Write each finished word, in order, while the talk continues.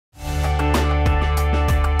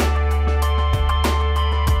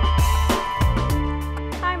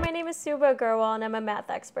Subhah Agarwal and I'm a math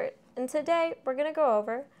expert, and today we're going to go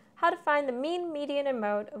over how to find the mean, median, and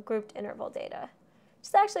mode of grouped interval data.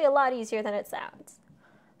 It's actually a lot easier than it sounds.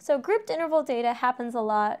 So grouped interval data happens a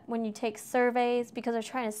lot when you take surveys because they're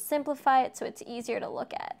trying to simplify it so it's easier to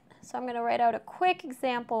look at. So I'm going to write out a quick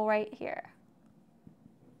example right here.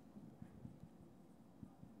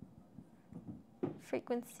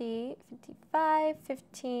 Frequency 55,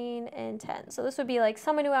 15, and 10. So this would be like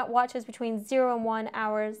someone who watches between 0 and 1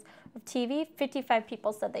 hours of TV. 55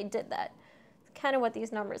 people said they did that. It's kind of what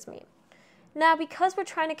these numbers mean. Now, because we're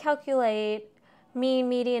trying to calculate mean,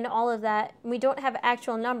 median, all of that, we don't have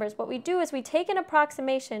actual numbers. What we do is we take an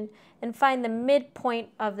approximation and find the midpoint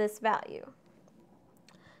of this value.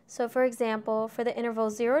 So for example, for the interval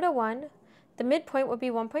 0 to 1, the midpoint would be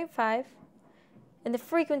 1.5, and the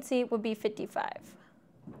frequency would be 55.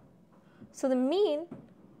 So the mean,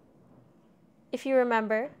 if you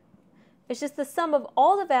remember, is just the sum of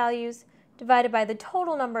all the values divided by the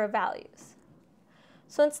total number of values.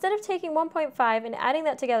 So instead of taking 1.5 and adding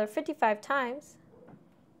that together 55 times,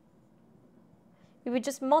 we would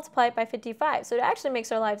just multiply it by 55. So it actually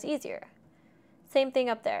makes our lives easier. Same thing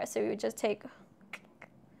up there. So we would just take,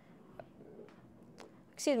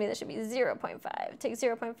 excuse me, this should be 0.5. Take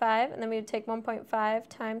 0.5, and then we would take 1.5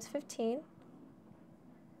 times 15.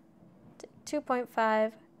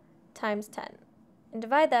 2.5 times 10. And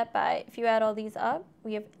divide that by, if you add all these up,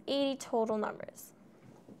 we have 80 total numbers.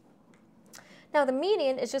 Now the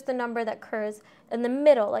median is just the number that occurs in the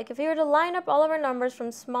middle. Like if you were to line up all of our numbers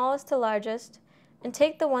from smallest to largest and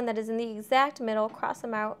take the one that is in the exact middle, cross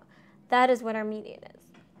them out, that is what our median is.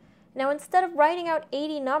 Now instead of writing out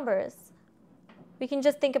 80 numbers, we can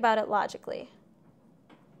just think about it logically.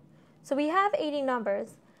 So we have 80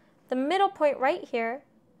 numbers. The middle point right here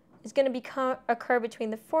is going to occur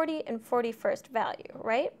between the 40 and 41st value,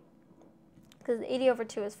 right? Because 80 over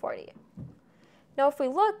 2 is 40. Now if we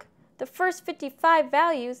look, the first 55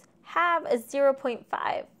 values have a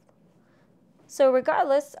 0.5. So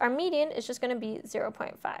regardless, our median is just going to be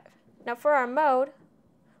 0.5. Now for our mode,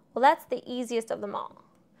 well, that's the easiest of them all.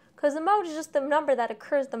 Because the mode is just the number that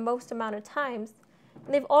occurs the most amount of times,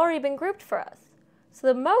 and they've already been grouped for us. So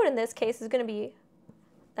the mode in this case is going to be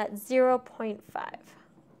that 0.5.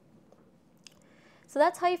 So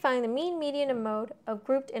that's how you find the mean, median, and mode of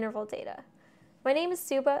grouped interval data. My name is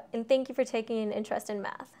Subhah, and thank you for taking an interest in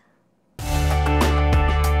math.